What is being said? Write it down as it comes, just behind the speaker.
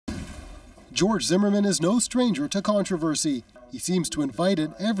George Zimmerman is no stranger to controversy. He seems to invite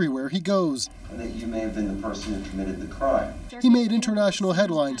it everywhere he goes. That you may have been the person who committed the crime. He made international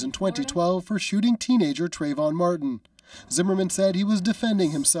headlines in 2012 for shooting teenager Trayvon Martin. Zimmerman said he was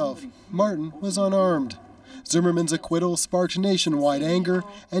defending himself. Martin was unarmed. Zimmerman's acquittal sparked nationwide anger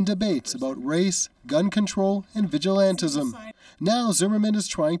and debates about race, gun control, and vigilantism. Now Zimmerman is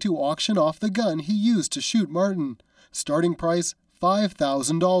trying to auction off the gun he used to shoot Martin. Starting price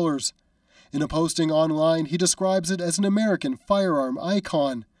 $5,000. In a posting online, he describes it as an American firearm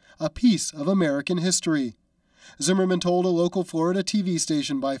icon, a piece of American history. Zimmerman told a local Florida TV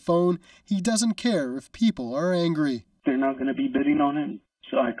station by phone he doesn't care if people are angry. They're not going to be bidding on it,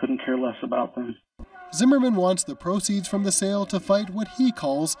 so I couldn't care less about them. Zimmerman wants the proceeds from the sale to fight what he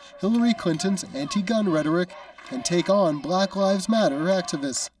calls Hillary Clinton's anti-gun rhetoric and take on Black Lives Matter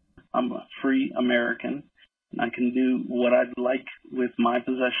activists. I'm a free American, and I can do what I'd like with my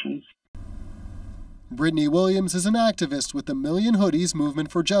possessions. Brittany Williams is an activist with the Million Hoodies Movement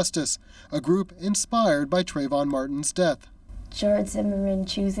for Justice, a group inspired by Trayvon Martin's death. George Zimmerman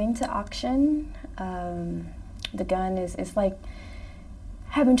choosing to auction the gun is like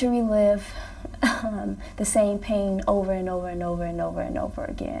having to relive the same pain over and over and over and over and over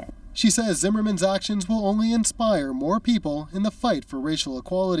again. She says Zimmerman's actions will only inspire more people in the fight for racial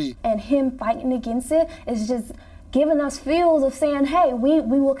equality. And him fighting against it is just giving us feels of saying, hey, we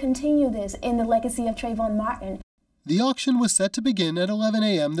will continue this in the legacy of Trayvon Martin. The auction was set to begin at 11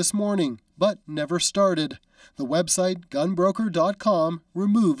 a.m. this morning, but never started. The website, gunbroker.com,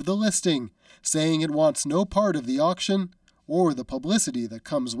 removed the listing, saying it wants no part of the auction or the publicity that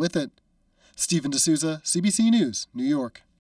comes with it. Stephen D'Souza, CBC News, New York.